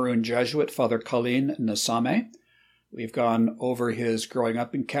Cameroon Jesuit Father Colleen Nsame. We've gone over his growing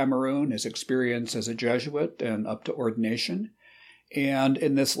up in Cameroon, his experience as a Jesuit, and up to ordination. And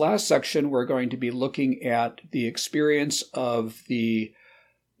in this last section, we're going to be looking at the experience of the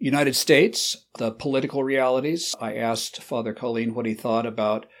United States, the political realities. I asked Father Colleen what he thought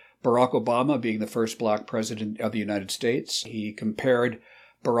about Barack Obama being the first Black president of the United States. He compared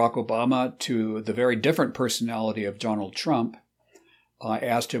Barack Obama to the very different personality of Donald Trump. I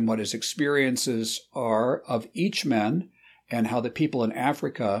asked him what his experiences are of each man and how the people in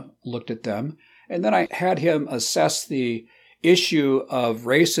Africa looked at them. And then I had him assess the issue of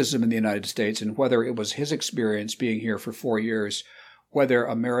racism in the United States and whether it was his experience being here for 4 years, whether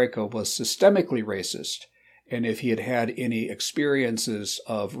America was systemically racist, and if he had had any experiences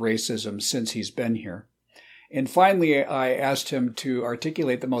of racism since he's been here. And finally, I asked him to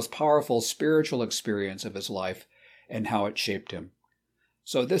articulate the most powerful spiritual experience of his life and how it shaped him.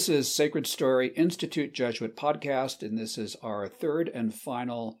 So this is Sacred Story Institute Jesuit Podcast, and this is our third and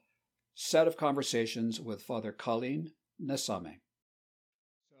final set of conversations with Father Colleen Nsame.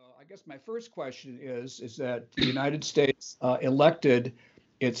 So I guess my first question is that the United States elected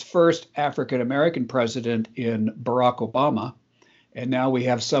its first African-American president in Barack Obama, and now we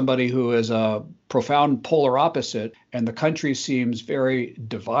have somebody who is a profound polar opposite, and the country seems very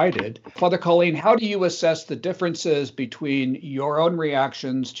divided. Father Colleen, how do you assess the differences between your own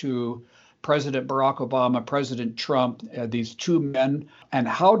reactions to President Barack Obama, President Trump, these two men, and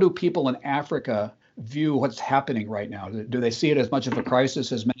how do people in Africa view what's happening right now? Do they see it as much of a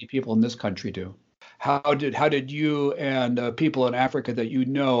crisis as many people in this country do? How did you and people in Africa that you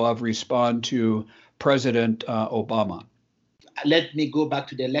know of respond to President Obama? Let me go back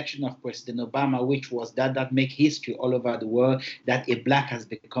to the election of President Obama, which was that make history all over the world, that a Black has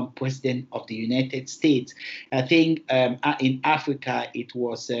become president of the United States. I think in Africa, it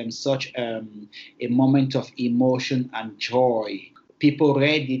was such a moment of emotion and joy. People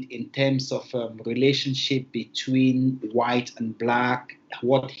read it in terms of relationship between white and Black,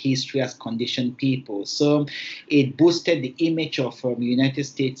 what history has conditioned people. So it boosted the image of United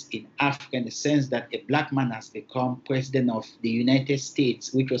States in Africa in the sense that a Black man has become president of the United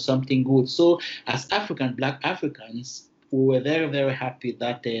States, which was something good. So as Black Africans, we were very, very happy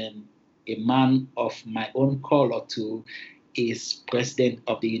that a man of my own color too is president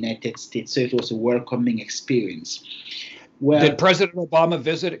of the United States. So it was a welcoming experience. Well, did President Obama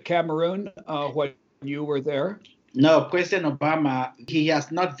visit Cameroon when you were there? No, President Obama, he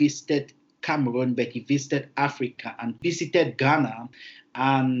has not visited Cameroon, but he visited Africa and visited Ghana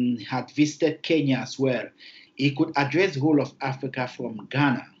and had visited Kenya as well. He could address the whole of Africa from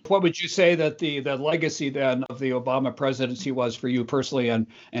Ghana. What would you say that the legacy then of the Obama presidency was for you personally and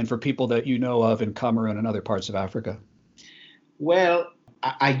for people that you know of in Cameroon and other parts of Africa? Well,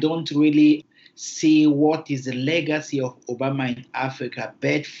 I don't really see what is the legacy of Obama in Africa,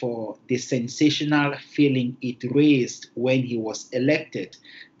 but for the sensational feeling it raised when he was elected.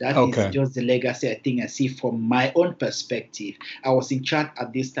 That is just the legacy I think I see from my own perspective. I was in charge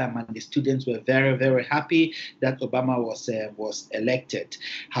at this time, and the students were very, very happy that Obama was elected.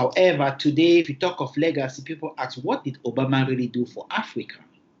 However, today, if you talk of legacy, people ask, what did Obama really do for Africa?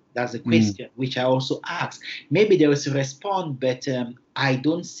 That's a question which I also asked. Maybe there was a response, but I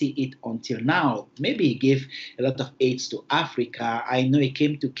don't see it until now. Maybe he gave a lot of aids to Africa. I know he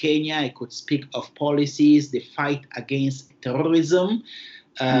came to Kenya. He could speak of policies, the fight against terrorism,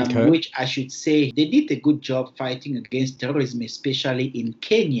 which I should say they did a good job fighting against terrorism, especially in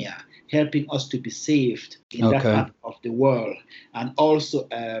Kenya, helping us to be saved in that part of the world, and also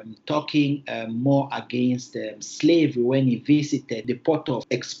talking more against slavery when he visited the port of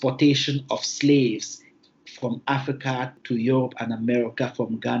exportation of slaves from Africa to Europe and America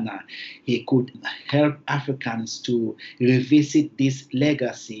from Ghana. He could help Africans to revisit this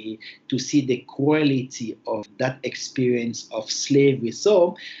legacy, to see the quality of that experience of slavery.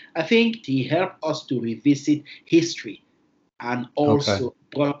 So I think he helped us to revisit history and also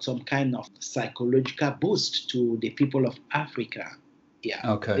brought some kind of psychological boost to the people of Africa.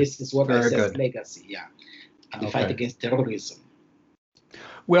 Yeah. This is what I said, legacy. Yeah. And the fight against terrorism.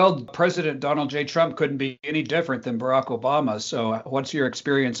 Well, President Donald J. Trump couldn't be any different than Barack Obama. So what's your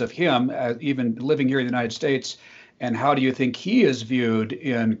experience of him, even living here in the United States, and how do you think he is viewed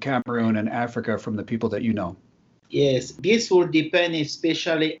in Cameroon and Africa from the people that you know? Yes, this will depend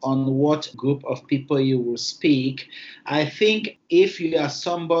especially on what group of people you will speak. I think if you are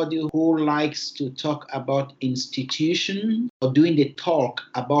somebody who likes to talk about institution or doing the talk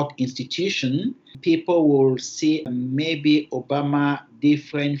about institution, people will see maybe Obama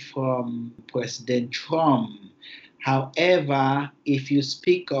different from President Trump. However, if you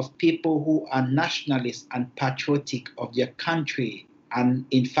speak of people who are nationalists and patriotic of their country, and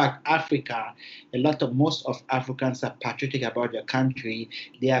in fact, Africa, most of Africans are patriotic about their country.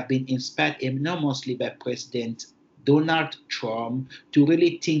 They have been inspired enormously by President Donald Trump to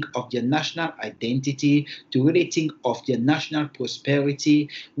really think of their national identity, to really think of their national prosperity,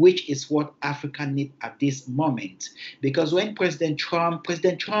 which is what Africa needs at this moment. Because when President Trump,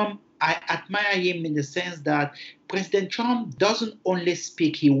 I admire him in the sense that President Trump doesn't only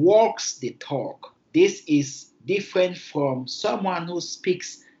speak, he walks the talk. This is different from someone who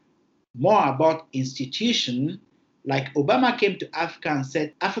speaks more about institution. Like Obama came to Africa and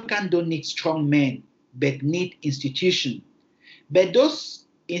said, Africans don't need strong men, but need institution. But those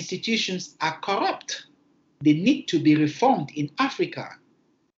institutions are corrupt. They need to be reformed in Africa.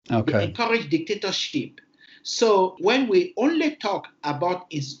 They encourage dictatorship. So when we only talk about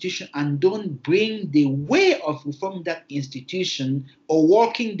institution and don't bring the way of reforming that institution or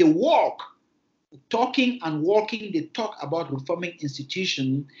walking the walk, talking and walking the talk about reforming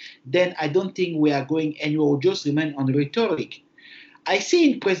institution, then I don't think we are going anywhere. We'll just remain on rhetoric. I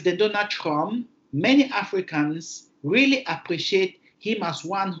see in President Donald Trump, many Africans really appreciate him as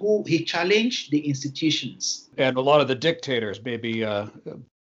one who he challenged the institutions. And a lot of the dictators, maybe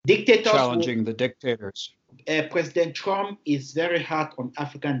challenging the dictators. President Trump is very hard on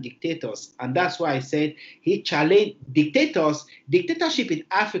African dictators. And that's why I said he challenged dictators. Dictatorship in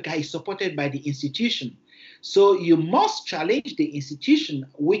Africa is supported by the institution. So you must challenge the institution,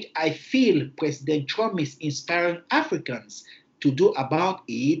 which I feel President Trump is inspiring Africans to do about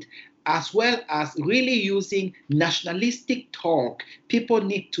it, as well as really using nationalistic talk. People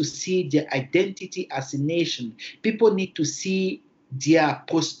need to see their identity as a nation. People need to see their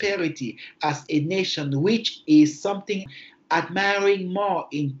prosperity as a nation, which is something admiring more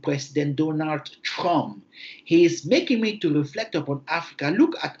in President Donald Trump. He is making me to reflect upon Africa.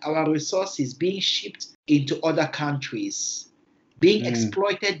 Look at our resources being shipped into other countries, being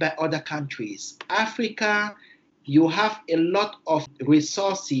exploited by other countries. Africa, you have a lot of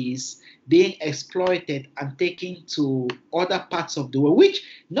resources being exploited and taken to other parts of the world, which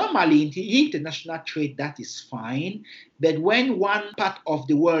normally in the international trade, that is fine. But when one part of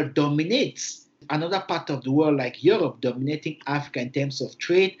the world dominates another part of the world, like Europe dominating Africa in terms of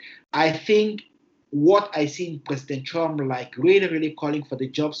trade, I think what I see in President Trump, like really calling for the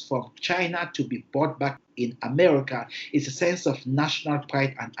jobs from China to be brought back in America, is a sense of national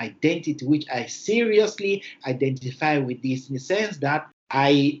pride and identity, which I seriously identify with this, in the sense that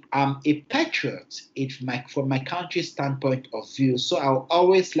I am a patriot from my country's standpoint of view. So I will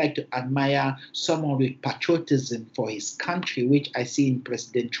always like to admire someone with patriotism for his country, which I see in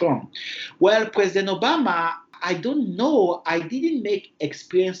President Trump. Well, President Obama, I don't know. I didn't make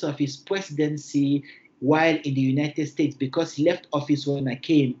experience of his presidency while in the United States because he left office when I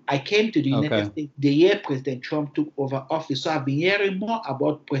came. I came to the United States the year President Trump took over office. So I've been hearing more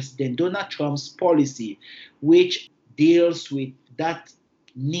about President Donald Trump's policy, which deals with that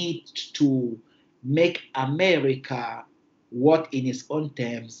need to make America what in its own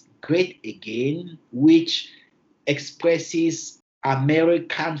terms great again, which expresses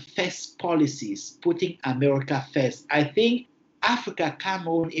American first policies, putting America first. I think Africa,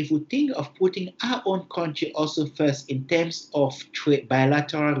 Cameroon, if we think of putting our own country also first in terms of trade,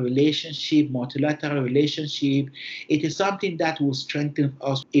 bilateral relationship, multilateral relationship, it is something that will strengthen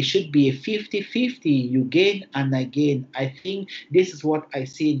us. It should be a 50-50. You gain and I gain. I think this is what I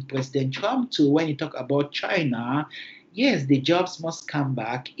see in President Trump too when you talk about China. Yes, the jobs must come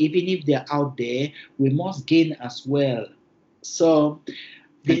back. Even if they're out there, we must gain as well. So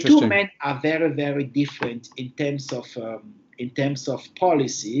the two men are very, very different in terms of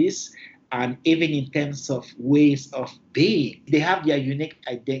policies and even in terms of ways of being. They have their unique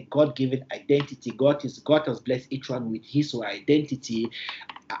God-given identity. God has blessed each one with his or her identity.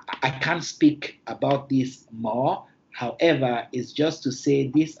 I can't speak about this more. However, it's just to say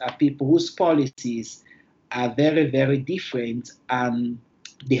these are people whose policies are very, very different, and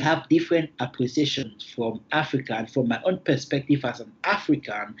they have different appreciations from Africa. And from my own perspective as an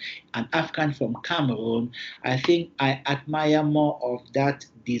African from Cameroon, I think I admire more of that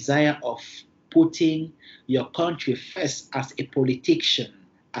desire of putting your country first as a politician,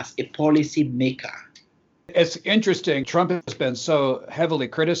 as a policy maker. It's interesting. Trump has been so heavily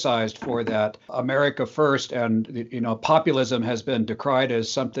criticized for that America first, and populism has been decried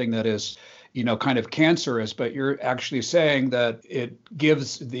as something that is kind of cancerous, but you're actually saying that it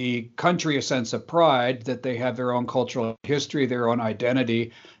gives the country a sense of pride that they have their own cultural history, their own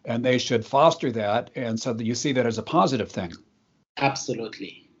identity, and they should foster that. And so that you see that as a positive thing.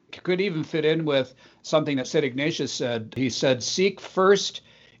 Absolutely. It could even fit in with something that St. Ignatius said. He said, seek first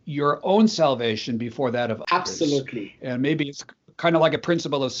your own salvation before that of others. Absolutely. And maybe it's kind of like a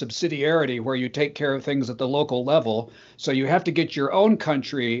principle of subsidiarity where you take care of things at the local level. So you have to get your own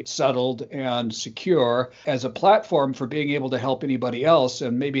country settled and secure as a platform for being able to help anybody else.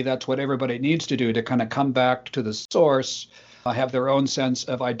 And maybe that's what everybody needs to do, to kind of come back to the source, have their own sense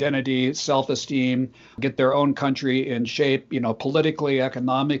of identity, self-esteem, get their own country in shape, politically,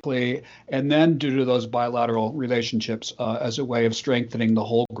 economically, and then due to those bilateral relationships as a way of strengthening the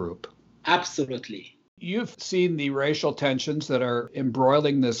whole group. Absolutely. You've seen the racial tensions that are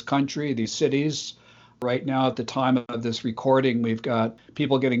embroiling this country, these cities. Right now, at the time of this recording, we've got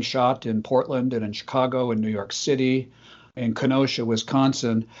people getting shot in Portland and in Chicago and New York City, in Kenosha,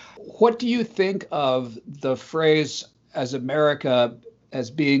 Wisconsin. What do you think of the phrase as America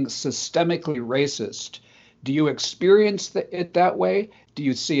as being systemically racist? Do you experience it that way? Do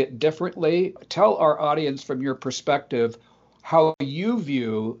you see it differently? Tell our audience from your perspective how you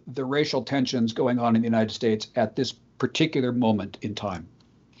view the racial tensions going on in the United States at this particular moment in time.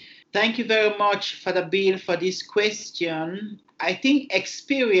 Thank you very much, Father Bill, for this question. I think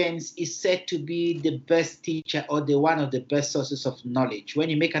experience is said to be the best teacher or one of the best sources of knowledge. When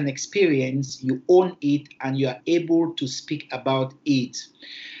you make an experience, you own it and you are able to speak about it.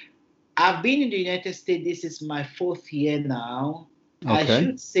 I've been in the United States. This is my 4th year now. Okay. I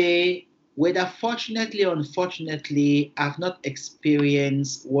should say, whether fortunately or unfortunately, I've not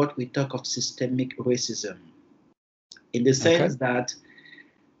experienced what we talk of systemic racism, in the sense that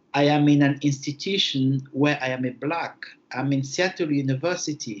I am in an institution where I am a Black. I'm in Seattle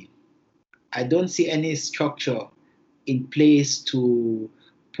University. I don't see any structure in place to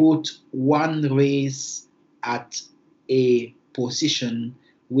put one race at a position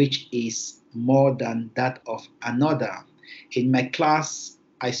which is more than that of another. In my class,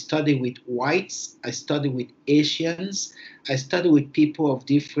 I study with whites, I study with Asians, I study with people of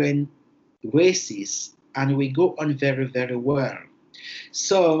different races, and we go on very, very well.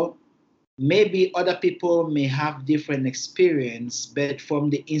 So maybe other people may have different experience, but from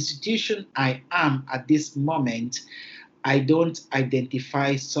the institution I am at this moment, I don't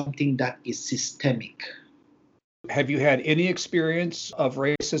identify something that is systemic. Have you had any experience of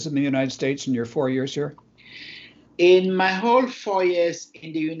racism in the United States in your 4 years here? In my whole 4 years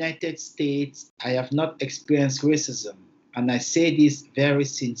in the United States, I have not experienced racism. And I say this very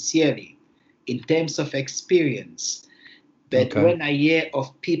sincerely in terms of experience. But when I hear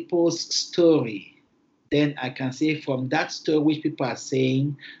of people's story, then I can say from that story which people are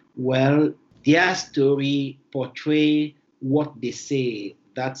saying, well, their story portray what they say,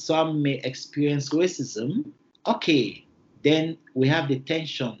 that some may experience racism. Okay, then we have the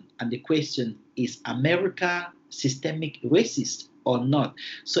tension and the question, is America systemic racist or not?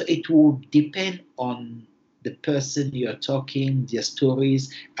 So it will depend on the person you're talking, their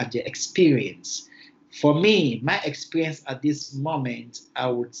stories, and their experience. For me, my experience at this moment, I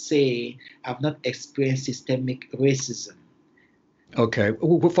would say I've not experienced systemic racism. Okay.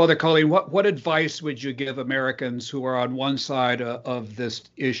 Father Colleen, what advice would you give Americans who are on one side of this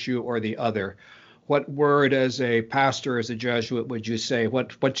issue or the other? what word as a pastor, as a Jesuit, would you say?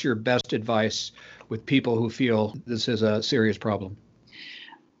 What's your best advice with people who feel this is a serious problem?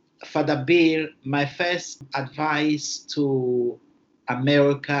 Father Bill, my first advice to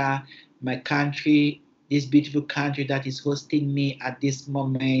America, my country, this beautiful country that is hosting me at this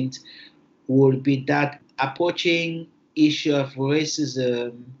moment, would be that approaching issue of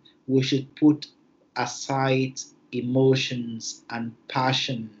racism, we should put aside emotions and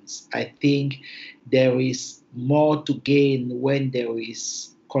passions. I think there is more to gain when there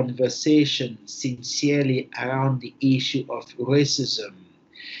is conversation sincerely around the issue of racism.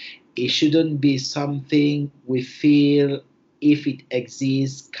 It shouldn't be something we feel, if it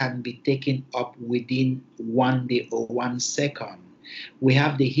exists, can be taken up within 1 day or 1 second. We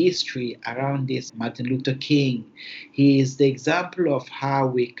have the history around this. Martin Luther King, he is the example of how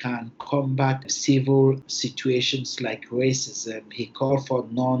we can combat civil situations like racism. He called for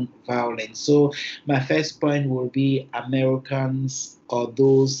non-violence. So my first point will be Americans or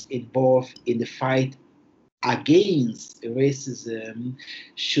those involved in the fight against racism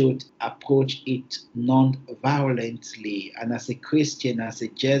should approach it non-violently. And as a Christian, as a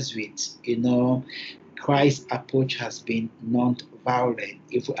Jesuit, Christ's approach has been non-violent.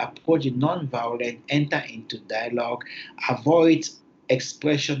 If we approach it non-violent, enter into dialogue, avoid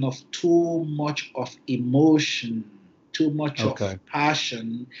expression of too much of emotion, too much of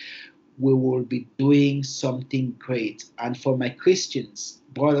passion, we will be doing something great. And for my Christians,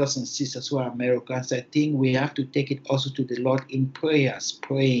 brothers and sisters who are Americans, I think we have to take it also to the Lord in prayers,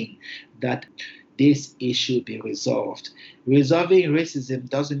 praying that this issue be resolved. Resolving racism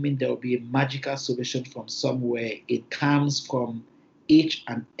doesn't mean there will be a magical solution from somewhere. It comes from each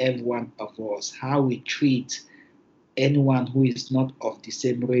and every one of us, how we treat anyone who is not of the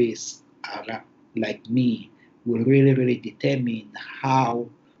same race like me will really, really determine how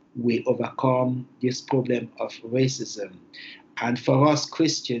we overcome this problem of racism. And for us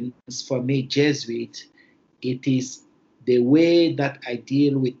Christians, for me, Jesuit, it is the way that I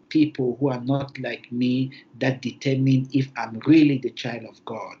deal with people who are not like me that determine if I'm really the child of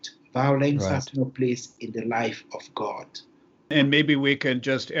God. Violence has no place in the life of God. And maybe we can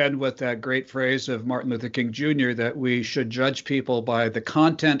just end with that great phrase of Martin Luther King Jr. that we should judge people by the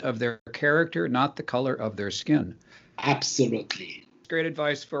content of their character, not the color of their skin. Absolutely. Great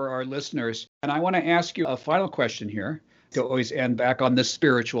advice for our listeners. And I want to ask you a final question here. To always end back on the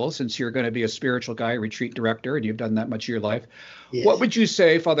spiritual, since you're going to be a spiritual guy, retreat director, and you've done that much of your life. Yes. What would you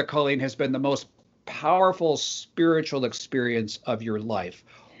say, Father Colleen, has been the most powerful spiritual experience of your life?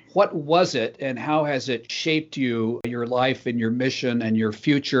 What was it, and how has it shaped you, your life and your mission and your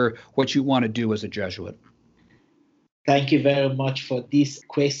future, what you want to do as a Jesuit? Thank you very much for this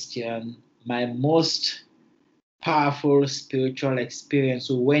question. My most powerful spiritual experience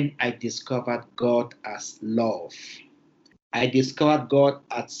was when I discovered God as love. I discovered God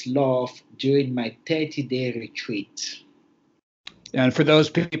as love during my 30-day retreat. And for those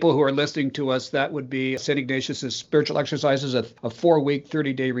people who are listening to us, that would be St. Ignatius' Spiritual Exercises, a 4-week,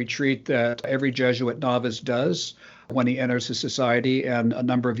 30-day retreat that every Jesuit novice does when he enters the society, and a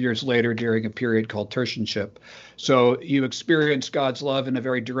number of years later during a period called tertianship. So you experience God's love in a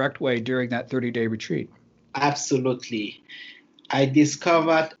very direct way during that 30-day retreat. Absolutely. I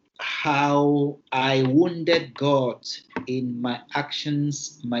discovered how I wounded God in my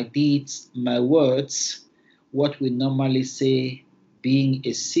actions, my deeds, my words, what we normally say being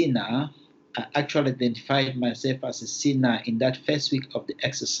a sinner. I actually identified myself as a sinner in that first week of the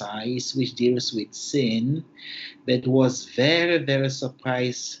exercise, which deals with sin, but was very, very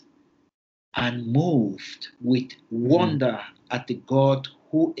surprised and moved with wonder at the God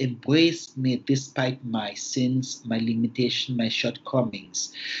who embraced me despite my sins, my limitation, my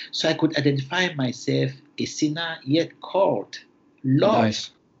shortcomings. So I could identify myself a sinner yet called, loved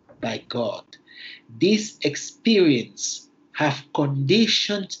by God. This experience have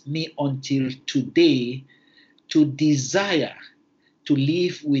conditioned me until today to desire to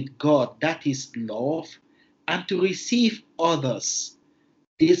live with God, that is love, and to receive others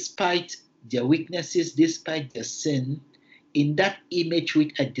despite their weaknesses, despite their sin, in that image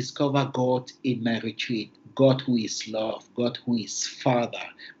which I discover God in my retreat. God who is love, God who is Father,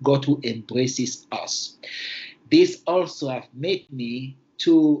 God who embraces us. This also have made me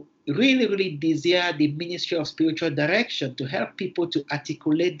to really, really desire the ministry of spiritual direction to help people to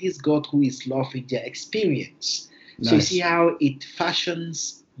articulate this God who is love in their experience. Nice. So you see how it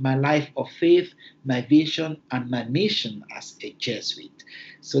fashions my life of faith, my vision, and my mission as a Jesuit.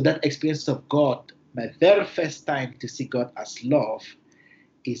 So that experience of God, my very first time to see God as love,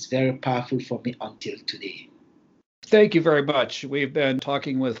 is very powerful for me until today. Thank you very much. We've been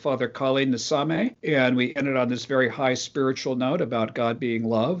talking with Father Colleen Nasame, and we ended on this very high spiritual note about God being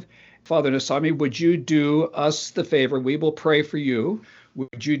love. Father Nasame, would you do us the favor? We will pray for you.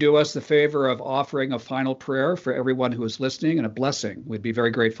 Would you do us the favor of offering a final prayer for everyone who is listening and a blessing? We'd be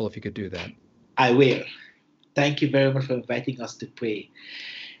very grateful if you could do that. I will. Thank you very much for inviting us to pray.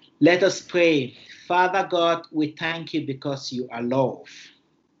 Let us pray. Father God, we thank you because you are love.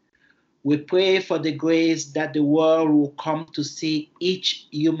 We pray for the grace that the world will come to see each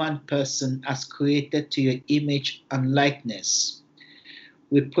human person as created to your image and likeness.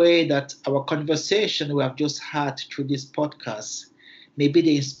 We pray that our conversation we have just had through this podcast may be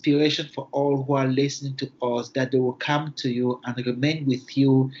the inspiration for all who are listening to us, that they will come to you and remain with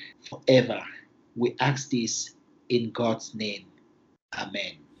you forever. We ask this in God's name.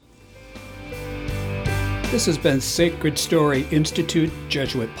 Amen. This has been Sacred Story Institute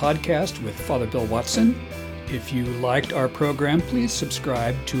Jesuit Podcast with Father Bill Watson. If you liked our program, please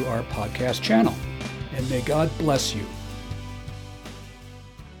subscribe to our podcast channel. And may God bless you.